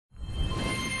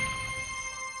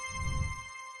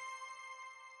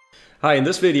Hi, in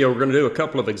this video we're going to do a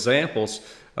couple of examples.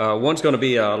 One's going to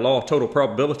be a law of total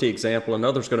probability example,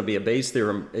 another's going to be a Bayes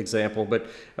Theorem example, but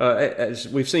as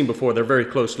we've seen before, they're very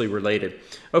closely related.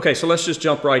 Okay, so let's just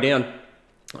jump right in.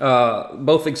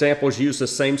 Both examples use the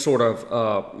same sort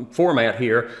of format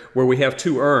here, where we have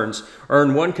two urns.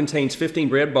 Urn 1 contains 15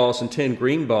 red balls and 10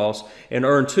 green balls, and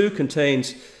urn 2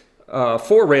 contains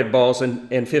 4 red balls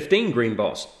and 15 green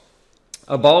balls.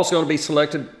 A ball is going to be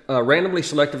selected, randomly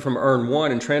selected from urn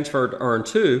 1 and transferred to urn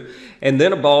 2, and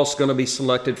then a ball is going to be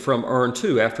selected from urn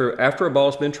 2. After a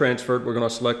ball has been transferred, we're going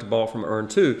to select a ball from urn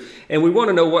 2, and we want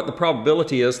to know what the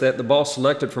probability is that the ball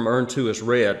selected from urn 2 is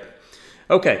red.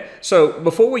 Okay, so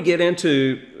before we get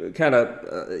into kind of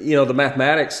the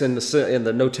mathematics and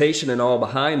the notation and all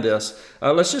behind this,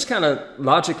 let's just kind of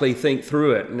logically think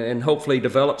through it and hopefully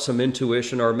develop some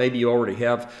intuition, or maybe you already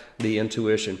have the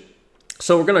intuition.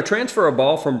 So we're going to transfer a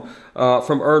ball from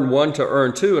urn 1 to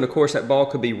urn 2, and of course that ball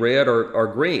could be red or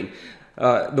green.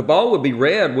 The ball would be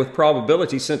red with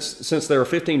probability, since there are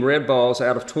 15 red balls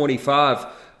out of 25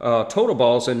 total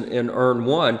balls in urn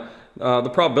 1. The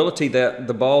probability that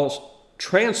the balls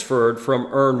transferred from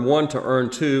urn 1 to urn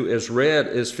 2 is red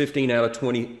is 15 out of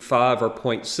 25, or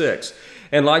 0.6.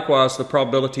 And likewise, the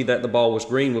probability that the ball was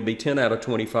green would be 10 out of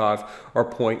 25, or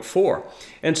 0.4.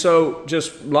 And so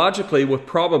just logically, with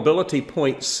probability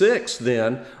 0.6,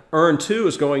 then, urn 2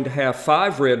 is going to have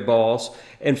 5 red balls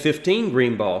and 15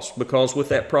 green balls, because with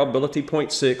that probability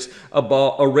 0.6,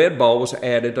 a red ball was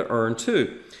added to urn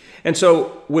 2. And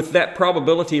so with that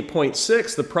probability of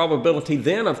 0.6, the probability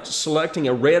then of selecting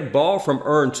a red ball from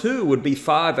urn 2 would be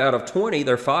 5 out of 20.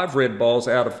 There are 5 red balls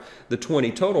out of the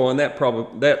 20 total, and that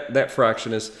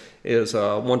fraction is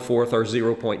 1/4, or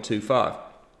 0.25.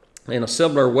 In a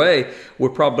similar way,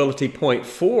 with probability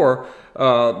 0.4,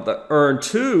 the urn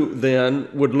 2 then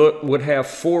would have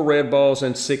 4 red balls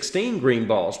and 16 green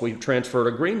balls. We've transferred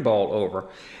a green ball over.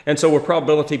 And so with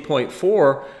probability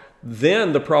 0.4,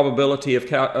 then the probability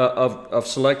of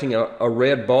selecting a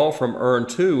red ball from urn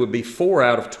 2 would be 4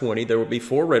 out of 20. There would be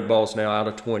 4 red balls now out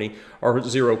of 20, or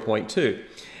 0.2.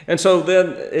 And so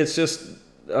then it's just,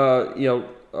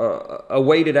 a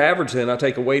weighted average. Then I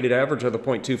take a weighted average of the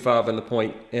 0.25 and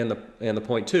the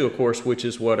 0.2, of course, which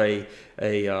is what a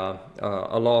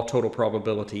law of total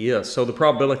probability is. So the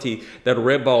probability that a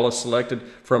red ball is selected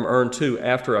from urn 2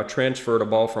 after I transferred a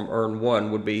ball from urn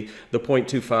 1 would be the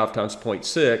 0.25 times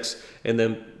 0.6, and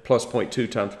then plus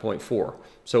 0.2 times 0.4.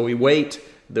 So we weight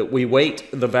the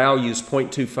values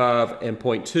 0.25 and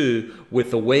 0.2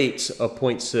 with the weights of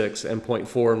 0.6 and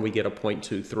 0.4, and we get a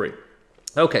 0.23.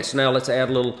 Okay, so now let's add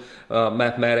a little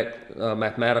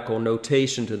mathematical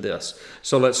notation to this.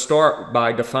 So let's start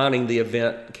by defining the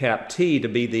event cap t to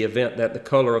be the event that the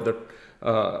color of the,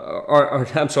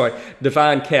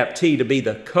 define cap t to be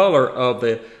the color of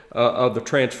the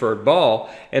transferred ball.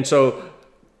 And so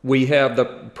we have the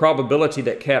probability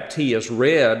that cap t is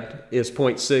red is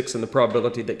 0.6, and the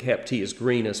probability that cap t is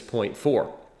green is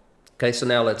 0.4. Okay, so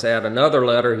now let's add another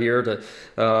letter here to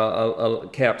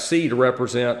cap C to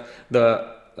represent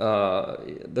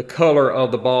the color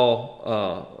of the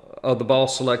ball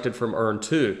selected from urn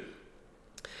 2.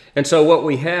 And so what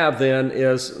we have then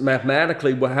is,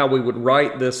 mathematically, how we would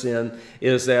write this in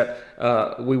is that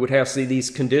we would have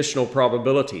these conditional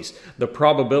probabilities. The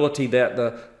probability that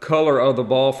the color of the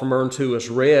ball from urn 2 is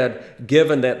red,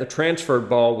 given that the transferred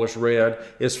ball was red,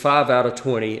 is 5 out of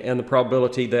 20, and the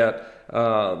probability that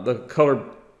the color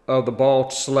of the ball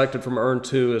selected from urn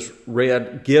 2 is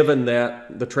red, given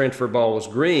that the transfer ball was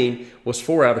green, was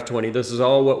 4 out of 20. This is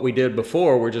all what we did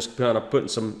before. We're just kind of putting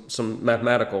some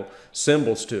mathematical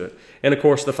symbols to it. And of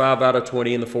course, the 5 out of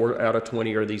 20 and the 4 out of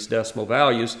 20 are these decimal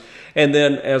values. And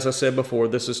then, as I said before,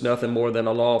 this is nothing more than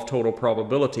a law of total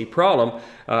probability problem.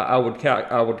 I would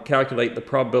calculate the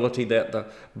probability that the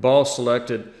ball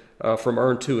selected from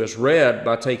urn 2 is red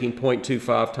by taking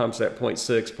 0.25 times that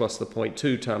 0.6 plus the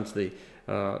 0.2 times the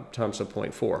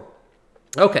 0.4.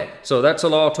 Okay, so that's a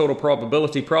law of total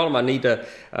probability problem. I need to,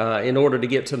 in order to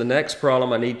get to the next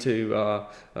problem, I need to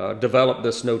develop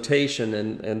this notation,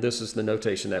 and this is the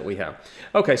notation that we have.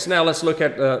 Okay, so now let's look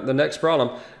at the next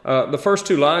problem. The first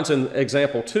 2 lines in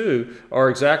example 2 are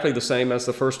exactly the same as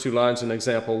the first 2 lines in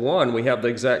example 1. We have the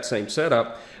exact same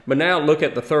setup. But now look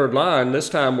at the third line. This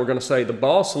time we're going to say the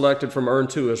ball selected from urn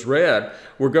 2 is red.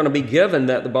 We're going to be given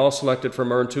that the ball selected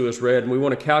from urn 2 is red, and we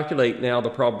want to calculate now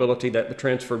the probability that the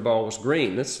transferred ball was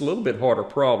green. This is a little bit harder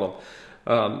problem.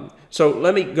 So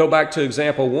let me go back to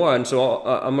example 1. So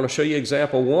I'm going to show you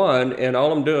example 1, and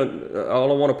all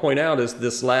I want to point out is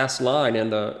this last line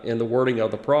in the wording of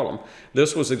the problem.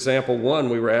 This was example 1.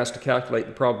 We were asked to calculate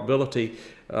the probability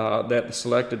that the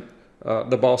selected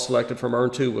the ball selected from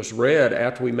earn 2 was red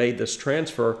after we made this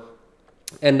transfer.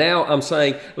 And now I'm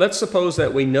saying, let's suppose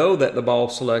that we know that the ball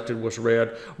selected was red.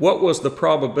 What was the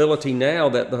probability now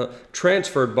that the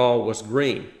transferred ball was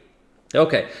green?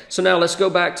 Okay, so now let's go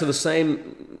back to the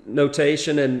same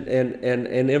notation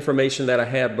and information that I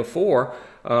had before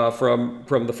from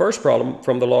the first problem,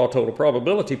 from the law of total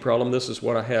probability problem. This is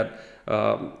what I had.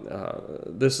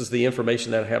 This is the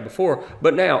information that I had before.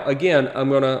 But now, again, I'm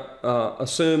going to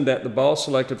assume that the ball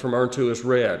selected from earn 2 is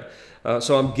red.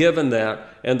 So I'm given that,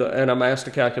 and I'm asked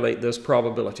to calculate this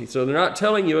probability. So they're not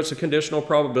telling you it's a conditional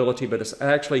probability, but it's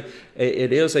actually,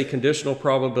 it is a conditional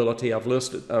probability. I've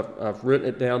written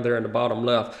it down there in the bottom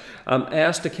left. I'm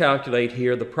asked to calculate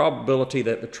here the probability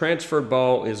that the transferred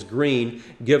ball is green,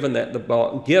 given that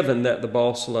the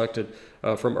ball selected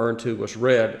from earn 2 was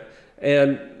red.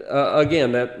 And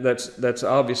again, that's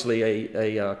obviously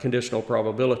a conditional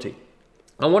probability.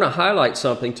 I want to highlight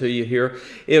something to you here.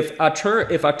 If I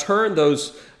turn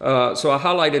those, so I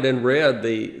highlighted in red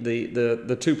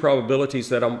the two probabilities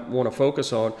that I want to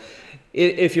focus on.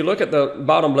 If you look at the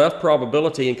bottom left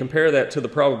probability and compare that to the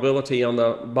probability on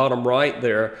the bottom right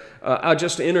there, I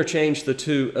just interchange the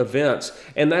two events,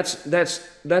 and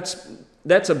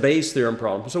that's a Bayes theorem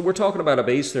problem. So we're talking about a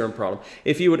Bayes theorem problem.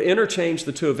 If you would interchange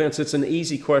the two events, it's an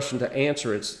easy question to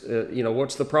answer. It's,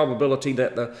 what's the probability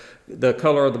that the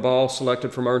color of the ball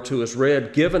selected from earn 2 is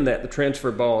red, given that the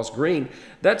transferred ball is green?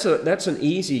 That's an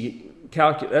easy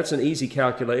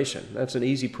calculation. That's an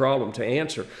easy problem to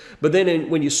answer. But then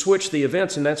when you switch the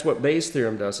events, and that's what Bayes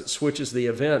theorem does, it switches the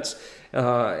events,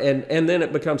 and then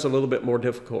it becomes a little bit more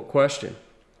difficult question.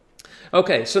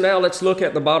 Okay, so now let's look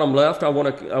at the bottom left. I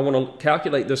want to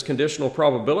calculate this conditional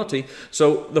probability.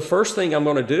 So the first thing I'm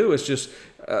going to do is just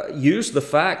use the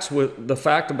fact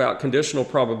about conditional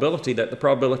probability, that the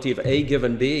probability of A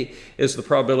given B is the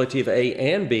probability of A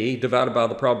and B divided by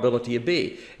the probability of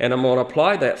B. And I'm going to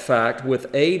apply that fact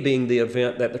with A being the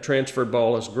event that the transferred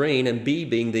ball is green and B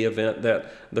being the event that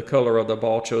the color of the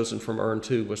ball chosen from earn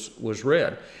 2 was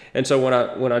red. And so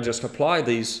when I just apply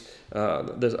this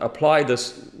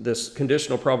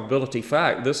conditional probability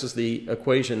fact, this is the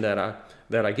equation that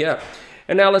I get.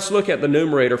 And now let's look at the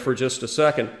numerator for just a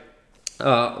second.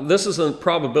 This is a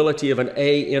probability of an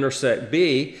A intersect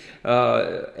B,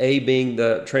 A being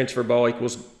the transfer ball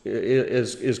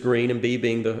is green and B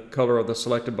being the color of the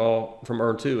selected ball from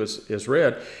earn 2 is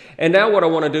red. And now what I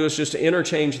want to do is just to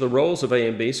interchange the roles of A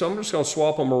and B, so I'm just going to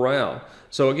swap them around.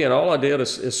 So again, all I did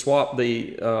is swap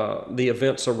the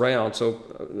events around. So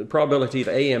the probability of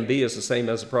A and B is the same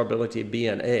as the probability of B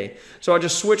and A. So I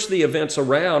just switched the events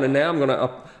around, and now I'm going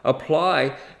to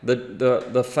apply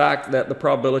the fact that the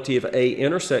probability of A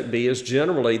intersect B is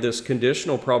generally this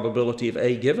conditional probability of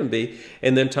A given B,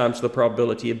 and then times the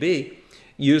probability of B,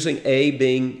 using A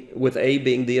being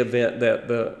the event that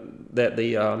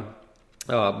the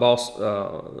ball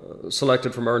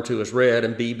selected from earn 2 is red,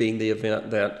 and B being the event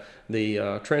that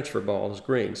the transfer ball is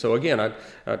green. So again,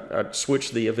 I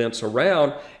switch the events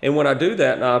around, and when I do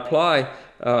that and I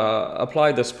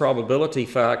apply this probability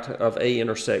fact of A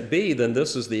intersect B, then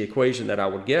this is the equation that I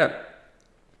would get.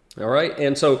 All right,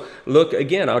 and so look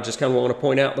again. I just kind of want to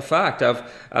point out the fact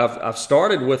I've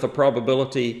started with a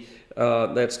probability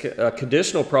that's a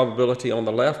conditional probability on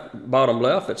the bottom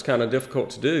left. It's kind of difficult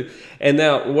to do. And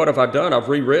now what have I done? I've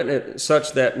rewritten it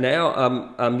such that now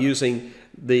I'm using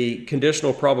the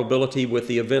conditional probability with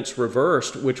the events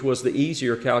reversed, which was the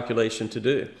easier calculation to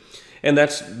do. And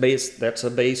that's a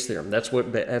Bayes theorem.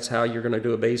 That's how you're going to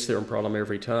do a Bayes theorem problem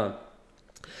every time.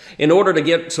 In order to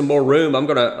get some more room, I'm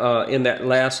going to, in that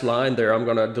last line there, I'm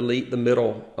going to delete the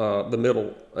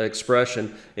middle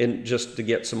expression just to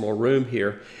get some more room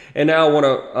here. And now I want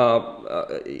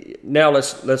to, now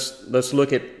let's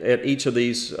look at each of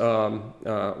these.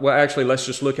 Well, actually, let's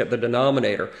just look at the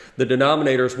denominator. The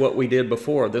denominator is what we did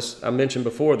before. I mentioned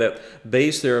before that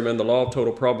Bayes theorem and the law of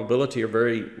total probability are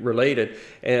very related,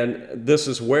 and this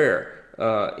is where.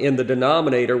 In the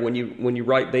denominator, when you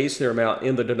write Bayes theorem out,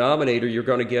 in the denominator you're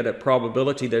going to get a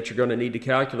probability that you're going to need to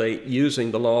calculate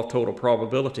using the law of total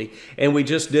probability. And we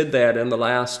just did that in the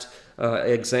last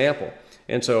example.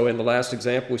 And so in the last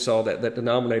example we saw that that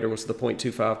denominator was the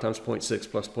 0.25 times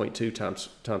 0.6 plus 0.2 times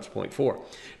 0.4.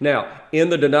 Now in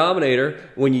the denominator,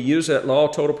 when you use that law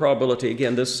of total probability,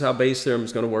 again this is how Bayes theorem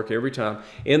is going to work every time.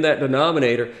 In that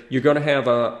denominator you're going to have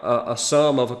a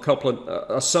sum of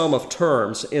a sum of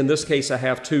terms. In this case I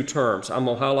have two terms. I'm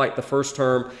going to highlight the first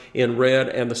term in red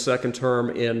and the second term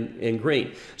in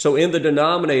green. So in the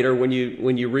denominator, when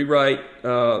you rewrite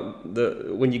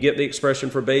when you get the expression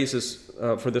for Bayes'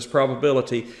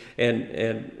 probability, and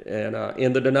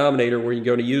in the denominator, where you're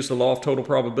going to use the law of total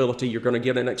probability, you're going to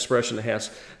get an expression that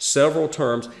has several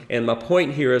terms. And my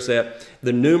point here is that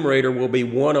the numerator will be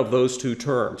one of those two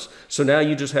terms. So now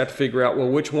you just have to figure out, well,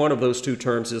 which one of those two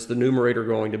terms is the numerator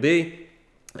going to be?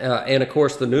 And of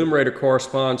course, the numerator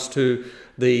corresponds to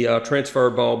the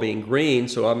transferred ball being green,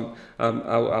 so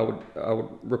I would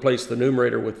replace the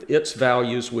numerator with its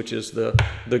values, which is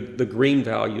the green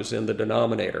values in the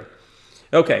denominator.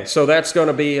 Okay, so that's going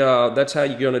to be that's how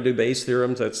you're going to do Bayes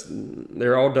theorems.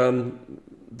 They're all done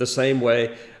the same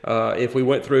way. If we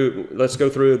went through, let's go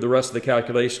through the rest of the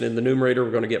calculation. In the numerator,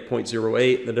 we're going to get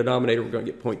 0.08. The denominator, we're going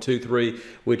to get 0.23,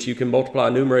 which you can multiply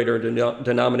numerator and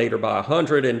denominator by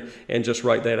 100 and just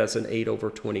write that as an 8 over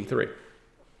 23.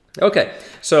 Okay,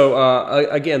 so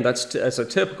again, that's a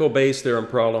typical Bayes theorem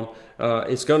problem.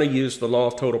 It's going to use the law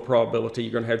of total probability.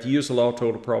 You're going to have to use the law of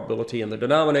total probability in the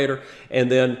denominator,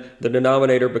 and then the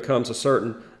denominator becomes a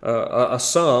certain a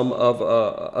sum of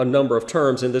a number of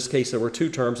terms. In this case, there were 2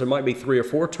 terms. There might be 3 or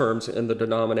 4 terms in the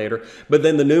denominator, but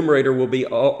then the numerator will be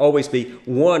always be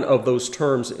one of those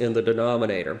terms in the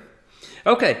denominator.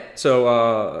 Okay,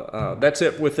 so that's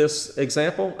it with this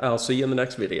example. I'll see you in the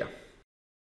next video.